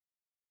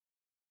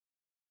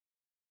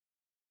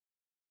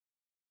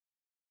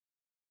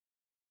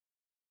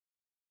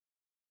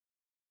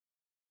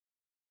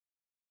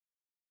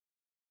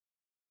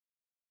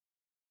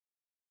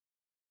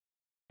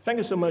Thank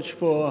you so much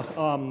for,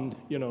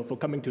 for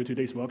coming to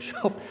today's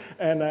workshop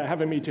and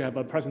having me to have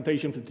a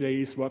presentation for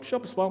today's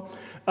workshop as well.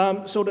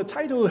 So the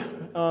title,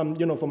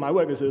 for my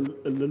work is a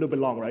little bit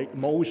long, right?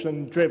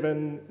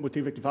 Motion-driven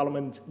motivic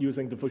development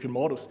using diffusion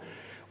models.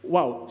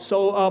 Wow.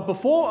 So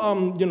before,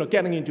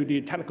 getting into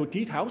the technical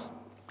details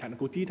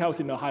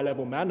in a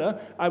high-level manner,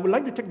 I would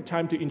like to take the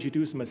time to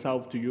introduce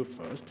myself to you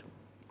first.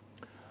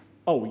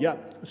 Oh, yeah.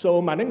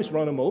 So my name is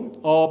Ronald Mo,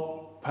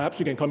 or perhaps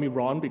you can call me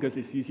Ron because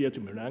it's easier to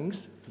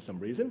pronounce for some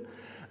reason.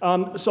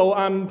 So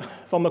I'm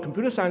from a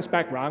computer science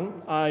background.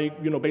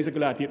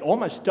 Basically I did all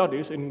my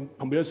studies in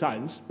computer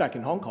science back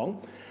in Hong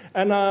Kong.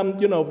 And,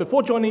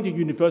 before joining the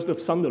University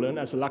of Sunderland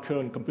as a lecturer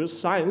in computer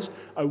science,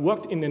 I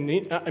worked in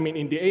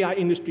the AI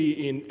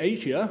industry in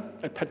Asia,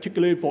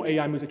 particularly for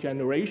AI music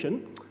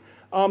generation.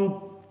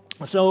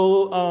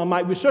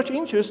 My research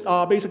interests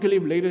are basically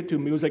related to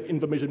music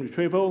information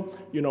retrieval,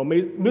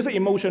 music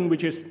emotion,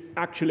 which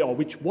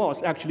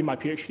was actually my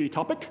PhD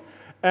topic.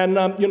 And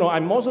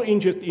I'm also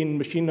interested in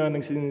machine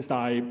learning since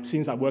I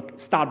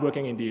started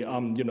working in the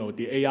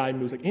AI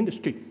music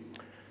industry.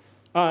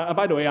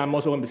 By the way, I'm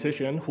also a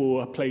musician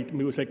who played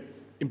music,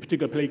 in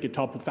particular played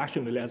guitar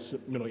professionally as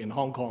in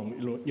Hong Kong,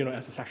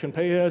 as a section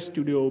player,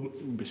 studio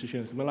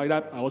musician, something like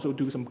that. I also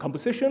do some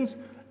compositions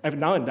every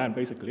now and then,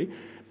 basically.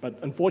 But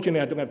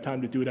unfortunately, I don't have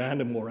time to do that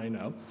anymore right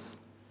now.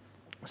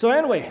 So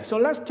anyway, so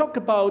let's talk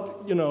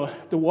about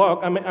the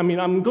work.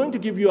 I'm going to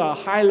give you a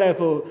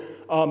high-level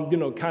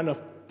kind of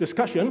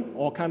discussion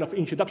or kind of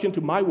introduction to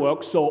my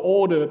work. So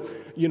all the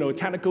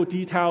technical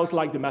details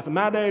like the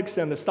mathematics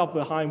and the stuff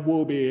behind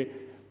will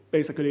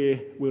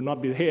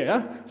not be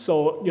here.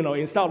 So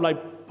instead of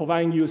like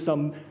providing you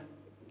some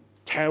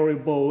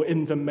terrible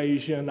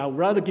information, I'd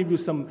rather give you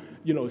some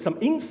some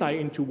insight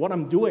into what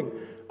I'm doing.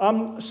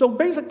 So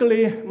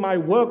basically, my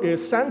work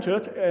is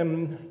centered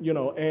in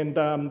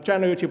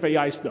generative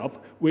AI stuff,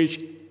 which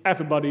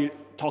everybody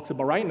talks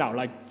about right now,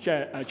 like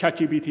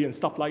ChatGPT and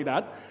stuff like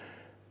that.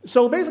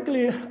 So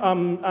basically,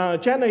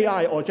 Gen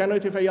AI or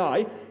generative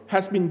AI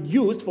has been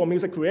used for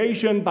music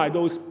creation by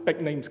those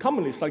big names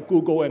companies like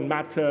Google and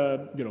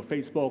Meta,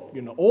 Facebook,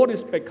 all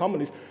these big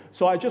companies.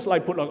 So I just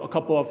like put a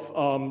couple of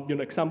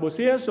examples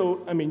here.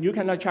 So you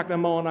can check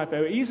them on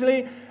very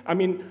easily.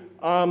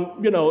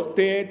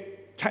 The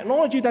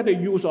technology that they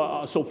use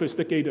are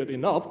sophisticated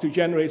enough to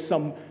generate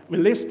some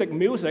realistic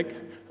music,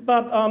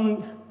 but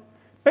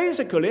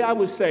basically I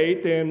would say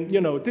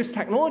these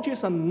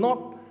technologies are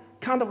not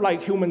kind of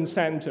like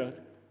human-centered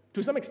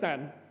to some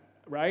extent,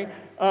 right?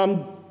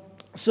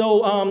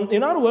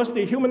 In other words,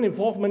 the human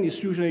involvement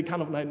is usually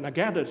kind of like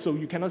negated, so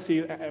you cannot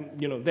see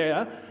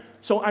there.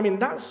 So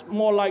that's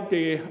more like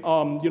the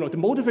the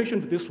motivation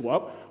for this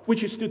work,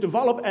 which is to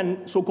develop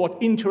an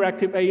so-called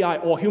interactive AI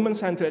or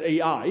human-centered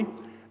AI,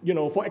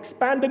 for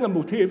expanding a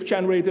motif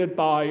generated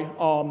by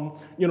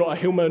a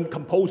human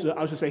composer.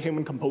 I should say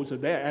human composer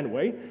there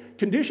anyway,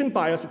 conditioned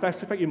by a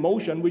specific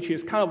emotion, which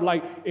is kind of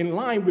like in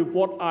line with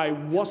what I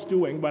was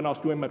doing when I was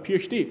doing my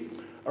PhD.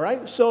 All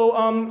right, so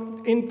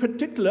in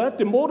particular,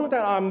 the model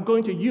that I'm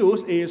going to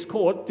use is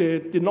called the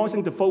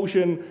Denoising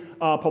diffusion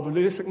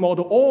probabilistic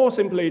model, or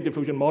simply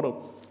diffusion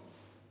model.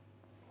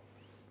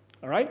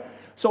 All right,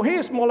 so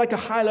here's more like a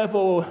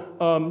high-level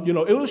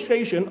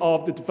illustration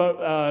of the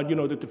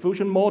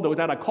diffusion model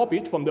that I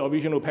copied from the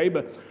original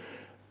paper.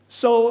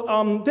 So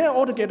there are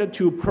altogether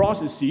two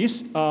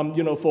processes,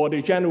 for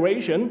the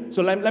generation.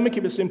 So let me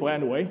keep it simple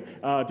anyway,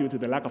 due to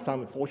the lack of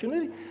time,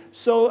 unfortunately.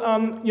 So,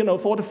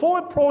 for the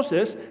forward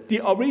process, the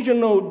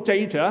original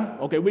data,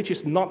 okay, which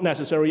is not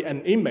necessarily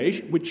an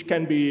image, which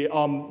can be,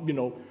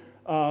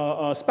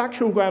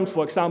 spectrograms,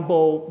 for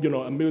example,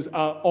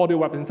 audio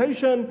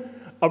representation,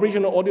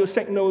 original audio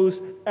signals,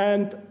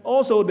 and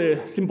also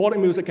the symbolic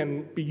music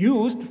can be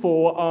used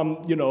for,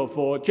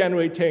 for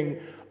generating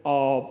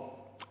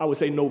I would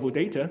say novel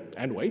data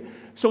anyway.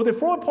 So the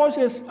forward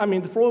process,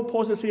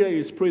 here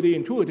is pretty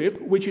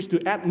intuitive, which is to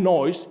add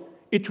noise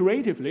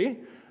iteratively,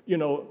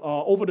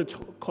 over the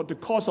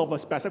course of a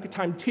specific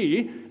time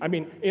t.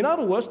 In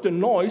other words, the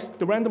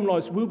random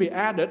noise will be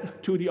added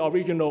to the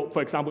original,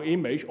 for example,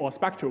 image or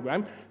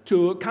spectrogram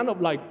to kind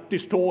of like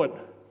distort,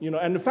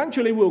 and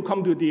eventually we'll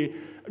come to the,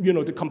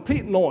 the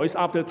complete noise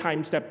after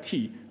time step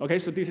t. Okay,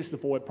 so this is the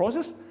forward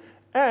process.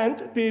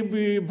 And the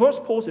reverse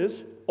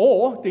process,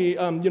 or the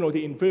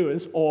the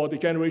inference or the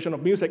generation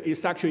of music,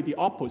 is actually the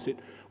opposite,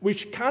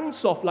 which kind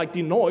of like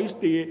denoise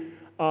the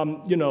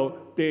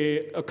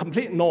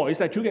complete noise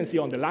that you can see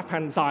on the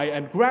left-hand side,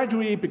 and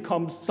gradually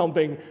becomes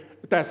something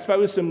that's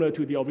very similar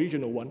to the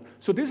original one.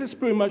 So this is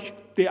pretty much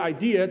the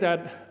idea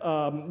that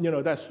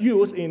that's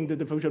used in the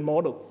diffusion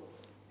model.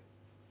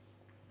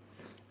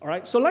 All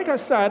right. So like I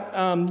said,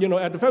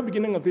 at the very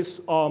beginning of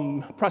this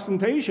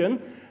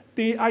presentation,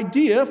 the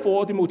idea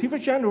for the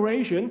motivic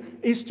generation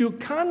is to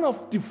kind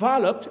of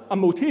develop a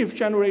motif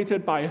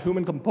generated by a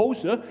human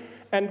composer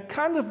and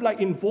kind of like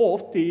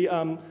involve the,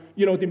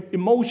 the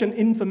emotion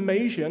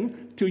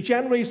information to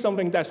generate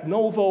something that's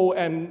novel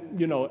and,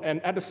 and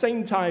at the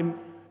same time,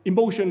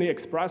 emotionally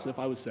expressive,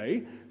 I would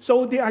say.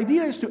 So the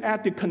idea is to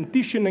add the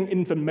conditioning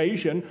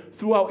information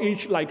throughout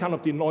each like kind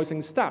of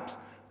denoising steps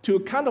to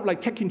kind of like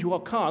take into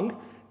account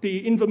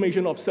the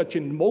information of such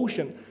an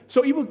emotion.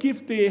 So it will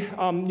give the,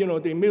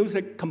 the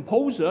music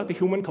composer, the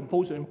human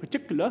composer in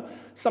particular,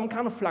 some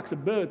kind of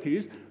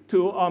flexibilities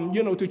to,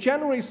 to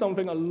generate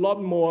something a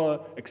lot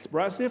more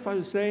expressive, I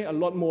would say, a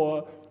lot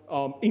more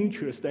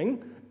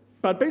interesting.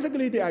 But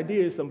basically, the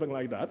idea is something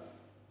like that.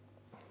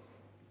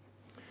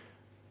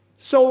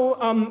 So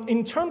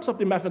in terms of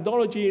the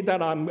methodology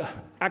that I'm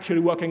actually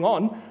working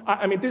on,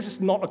 I mean, this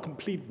is not a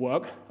complete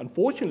work.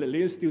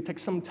 Unfortunately, it still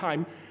takes some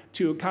time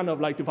to kind of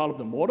like develop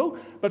the model.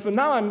 But for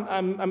now,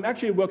 I'm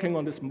actually working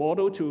on this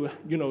model to,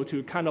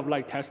 to kind of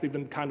like test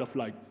different kind of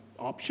like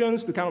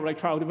options, to kind of like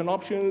try out different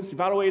options,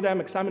 evaluate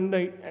them, examine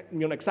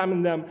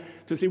them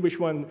to see which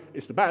one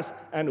is the best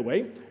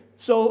anyway.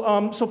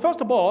 So, so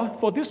first of all,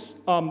 for this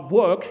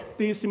work,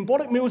 the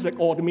symbolic music,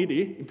 or the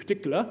MIDI in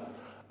particular,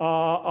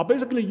 are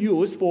basically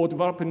used for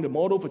developing the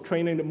model, for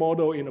training the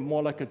model in a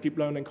more like a deep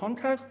learning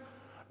context.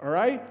 All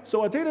right,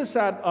 so a data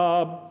set,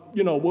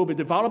 will be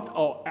developed,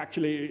 or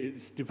actually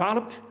is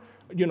developed,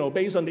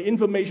 based on the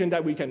information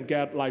that we can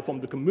get, like from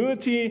the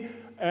community,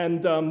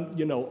 and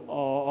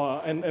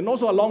and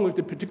also along with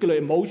the particular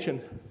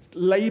emotion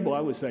label, I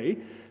would say.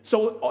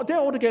 So there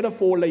are altogether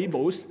 4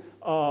 labels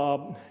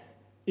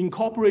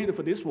incorporated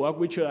for this work,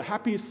 which are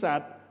happy,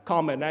 sad,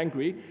 calm, and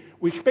angry,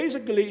 which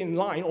basically in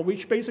line, or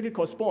which basically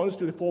corresponds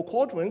to the 4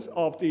 quadrants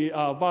of the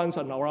valence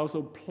and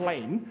arousal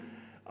plane.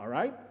 All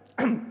right.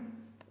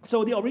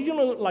 So the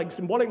original like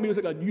symbolic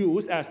music are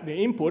used as the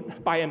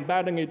input by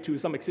embedding it to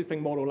some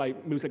existing model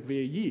like music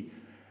VAE.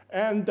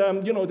 And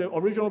the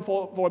original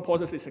forward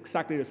process is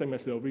exactly the same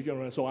as the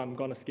original, so I'm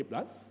gonna skip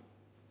that.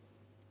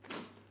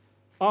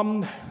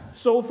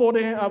 So for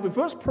the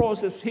reverse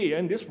process here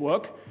in this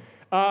work,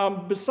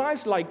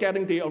 besides like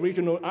getting the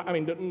original,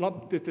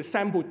 not the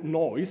sampled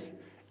noise,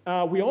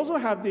 we also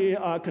have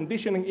the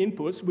conditioning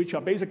inputs, which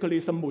are basically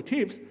some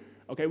motifs,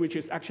 okay, which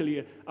is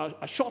actually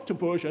a shorter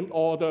version,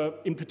 or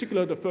in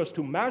particular the first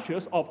 2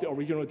 measures of the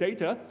original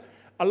data,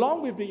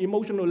 along with the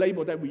emotional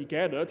label that we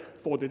gathered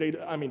for the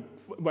data,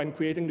 when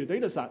creating the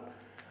data set.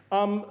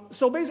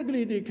 So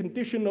basically the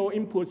conditional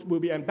inputs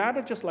will be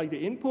embedded just like the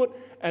input,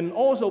 and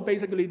also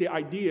basically the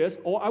ideas,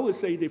 or I would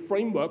say the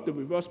framework, the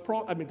reverse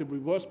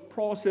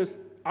process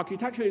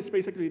architecture is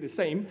basically the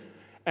same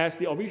as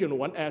the original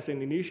one, as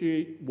an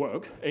initial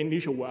work,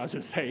 I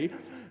should say.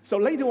 So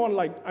later on,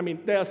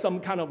 there are some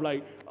kind of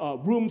like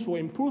rooms for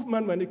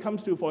improvement when it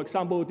comes to, for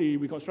example, the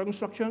reconstruction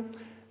structure,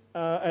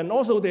 and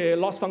also the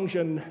loss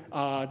function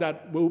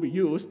that will be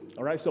used,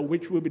 all right, so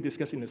which will be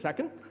discussed in a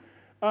second.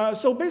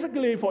 So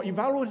basically, for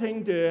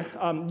evaluating the,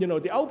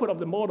 the output of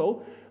the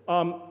model,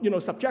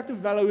 subjective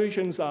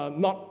evaluations are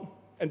not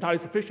entirely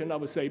sufficient, I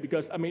would say,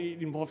 because,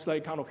 it involves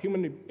like kind of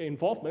human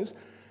involvement.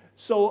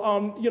 So,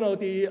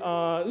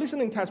 the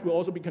listening test will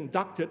also be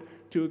conducted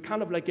to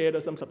kind of like gather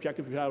some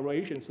subjective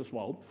evaluations as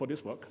well for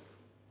this work.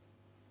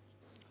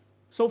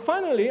 So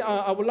finally,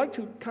 I would like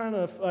to kind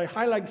of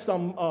highlight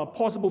some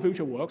possible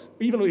future works,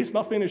 even though it's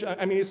not finished.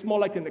 It's more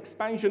like an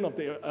expansion of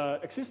the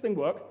existing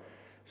work.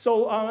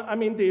 So,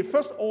 the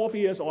first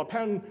obvious or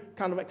apparent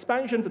kind of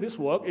expansion for this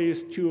work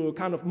is to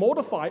kind of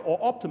modify or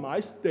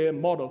optimize the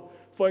model.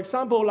 For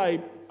example,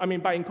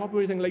 by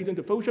incorporating latent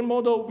diffusion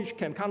model, which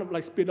can kind of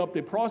like speed up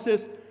the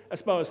process,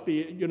 as well as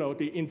the,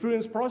 the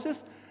inference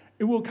process,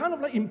 it will kind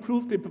of like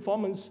improve the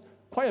performance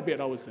quite a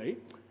bit, I would say.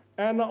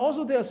 And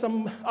also there are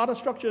some other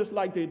structures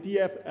like the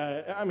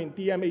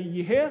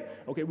DMAE here,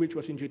 okay, which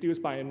was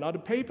introduced by another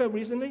paper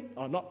recently,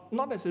 or not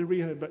necessarily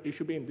recently, but it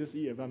should be in this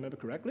year if I remember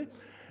correctly.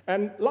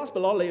 And last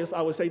but not least,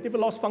 I would say different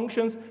loss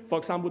functions, for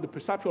example, the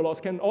perceptual loss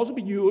can also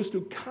be used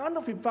to kind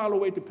of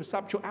evaluate the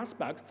perceptual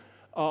aspects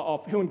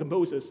of human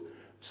composers.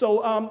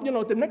 So,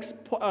 the next,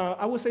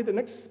 I would say the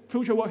next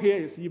future work here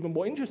is even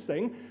more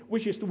interesting,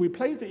 which is to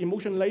replace the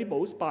emotion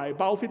labels by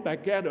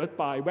biofeedback gathered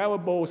by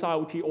wearables,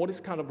 IoT, all this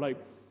kind of like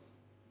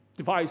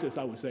devices,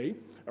 I would say,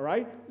 all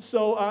right?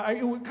 So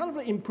it will kind of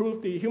like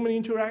improve the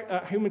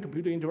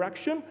human-computer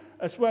interaction,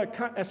 as well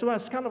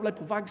as kind of like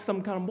provide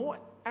some kind of more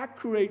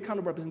accurate kind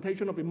of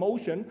representation of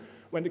emotion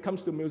when it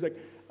comes to music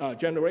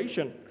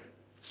generation.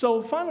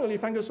 So finally,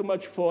 thank you so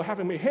much for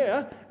having me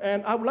here,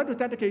 and I would like to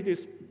dedicate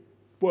this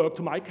work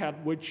to my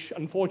cat, which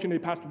unfortunately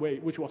passed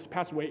away,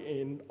 passed away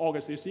in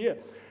August this year.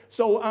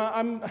 So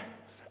I'm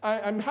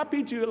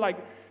happy to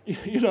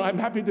I'm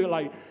happy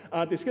to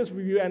discuss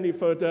with you any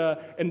further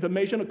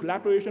information or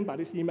collaboration by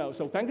this email.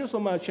 So thank you so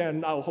much,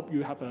 and I hope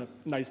you have a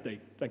nice day.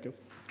 Thank you.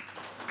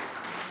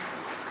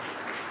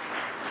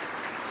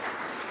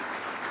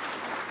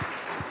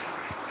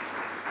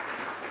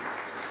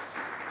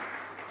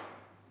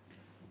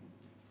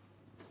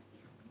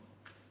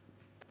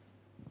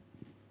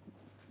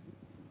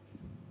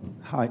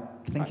 Hi,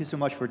 thank you so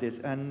much for this.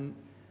 And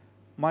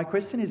my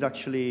question is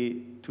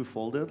actually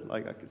twofolded.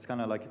 It's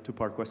kind of like a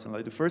 2-part question.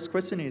 The first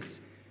question is,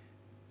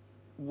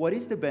 what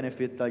is the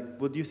benefit?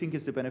 What do you think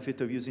is the benefit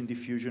of using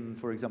diffusion,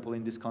 for example,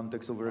 in this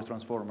context over a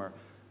transformer?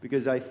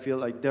 because I feel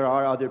like there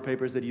are other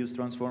papers that use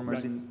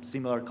transformers Right. in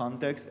similar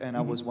context, and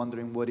I was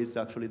wondering what is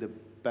actually the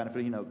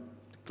benefit,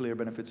 clear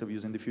benefits of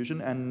using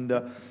diffusion. And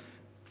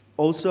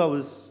also I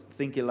was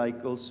thinking,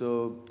 like,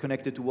 also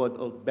connected to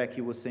what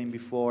Becky was saying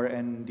before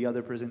and the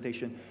other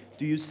presentation,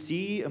 do you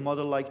see a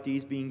model like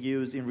this being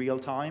used in real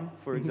time?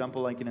 For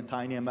example, like in a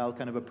TinyML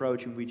kind of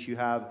approach in which you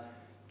have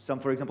some,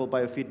 for example,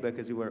 biofeedback,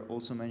 as you were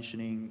also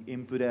mentioning,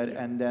 inputted,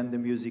 and then the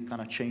music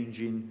kind of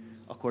changing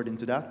according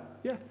to that?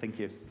 Yeah. Thank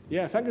you.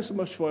 Yeah, thank you so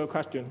much for your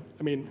question.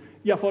 I mean,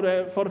 yeah, for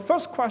the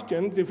first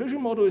question, the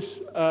diffusion model is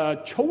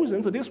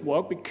chosen for this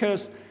work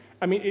because,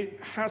 I mean, it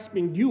has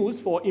been used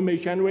for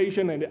image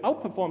generation and it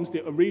outperforms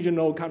the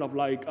original kind of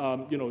like,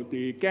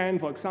 the GAN,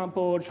 for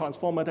example,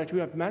 transformer that you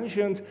have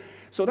mentioned.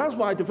 So that's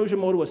why the diffusion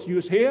model was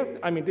used here.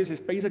 I mean, this is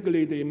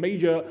basically the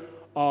major,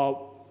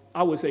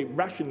 I would say,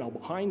 rationale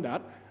behind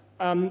that.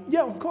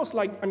 Yeah, of course,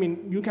 like, I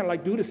mean, you can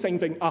like do the same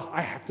thing.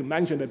 I have to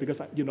mention it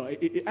because,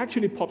 it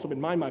actually pops up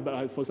in my mind,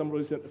 but for some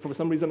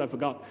reason I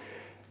forgot.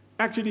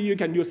 Actually, you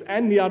can use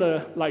any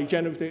other like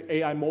generative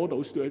AI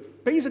models to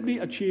basically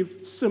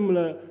achieve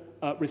similar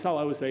result,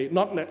 I would say.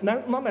 Not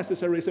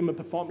necessarily similar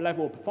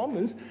level of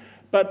performance,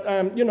 but,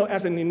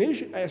 as an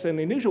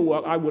initial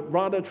work, I would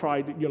rather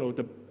try,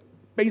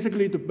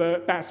 basically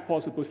the best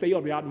possible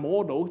state-of-the-art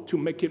model to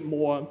make it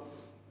more,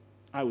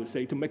 I would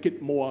say, to make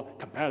it more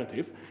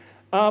competitive.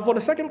 For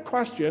the second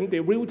question, the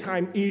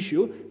real-time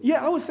issue,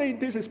 yeah, I would say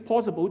this is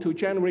possible to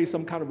generate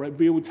some kind of a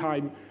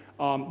real-time,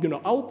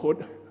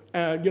 output,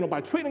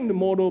 by training the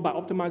model, by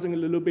optimizing a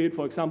little bit,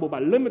 for example, by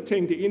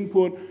limiting the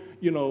input,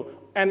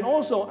 and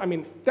also, I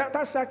mean,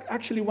 that's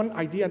actually one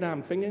idea that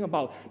I'm thinking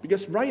about,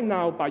 because right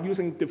now, by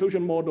using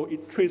diffusion model,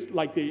 it treats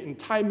like the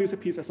entire music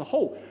piece as a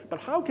whole, but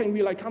how can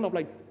we like kind of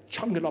like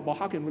chunk it up, or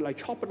how can we like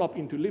chop it up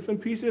into different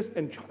pieces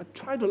and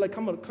try to like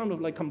kind of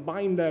like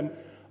combine them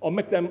or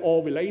make them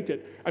all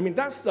related? I mean,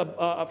 that's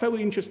a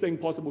very interesting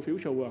possible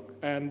future work.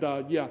 And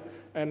yeah,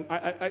 and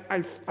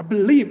I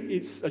believe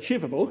it's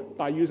achievable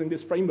by using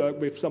this framework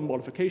with some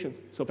modifications.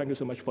 So thank you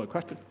so much for the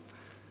question.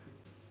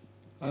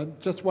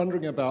 Just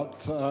wondering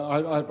about,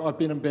 I've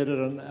been embedded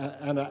in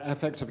an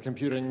affective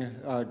computing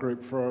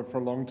group for a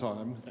long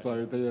time.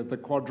 So the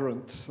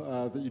quadrant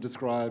that you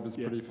describe is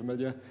pretty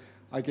familiar.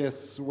 I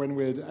guess when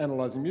we're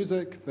analyzing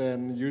music,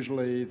 then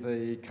usually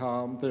the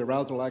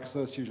arousal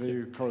axis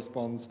usually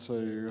corresponds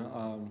to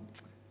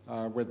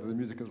whether the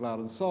music is loud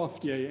and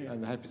soft,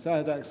 and the happy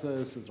sad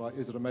axis is like,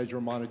 is it a major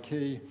or minor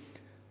key?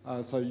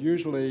 So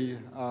usually,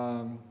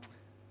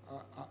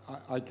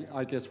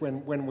 I guess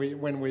when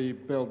we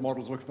build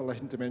models looking for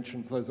latent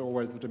dimensions, those are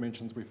always the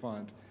dimensions we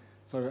find.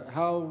 So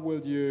how will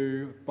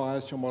you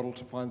bias your model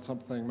to find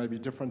something maybe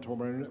different or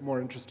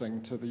more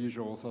interesting to the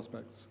usual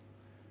suspects?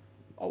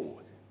 Oh.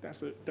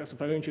 That's a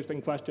very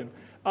interesting question.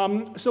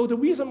 So the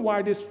reason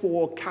why these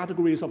 4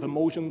 categories of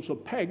emotions were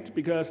picked,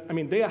 because I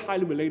mean they are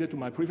highly related to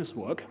my previous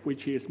work,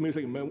 which is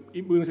music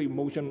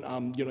emotion,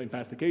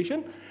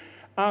 investigation.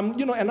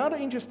 Another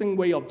interesting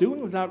way of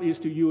doing that is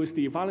to use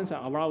the violence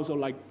and arousal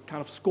like kind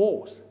of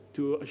scores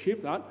to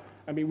achieve that.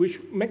 I mean,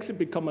 which makes it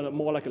become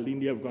more like a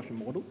linear regression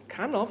model,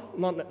 kind of,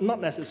 not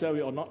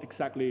necessarily or not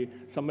exactly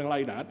something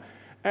like that.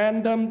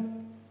 And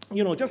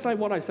just like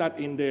what I said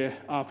in the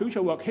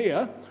future work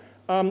here.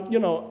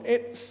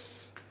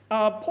 It's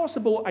a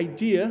possible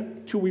idea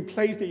to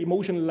replace the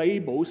emotion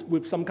labels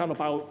with some kind of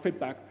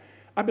biofeedback.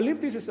 I believe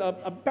this is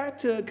a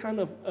better kind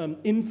of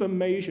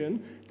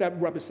information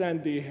that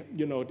represent the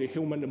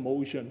human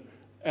emotion,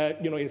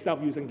 instead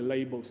of using the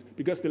labels,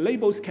 because the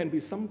labels can be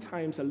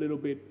sometimes a little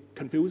bit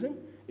confusing.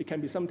 It can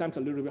be sometimes a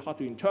little bit hard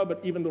to interpret,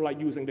 even though like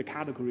using the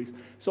categories.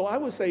 So I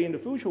would say in the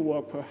future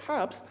work,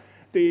 perhaps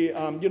the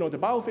the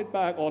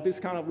biofeedback or this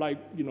kind of like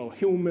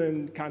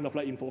human kind of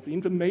like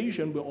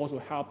information will also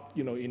help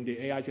in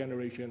the AI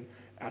generation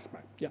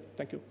aspect. Yeah,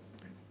 thank you.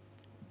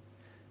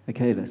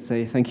 Okay, let's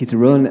say thank you to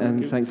Ron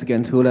and thanks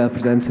again to all our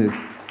presenters.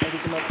 Thank you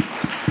so much.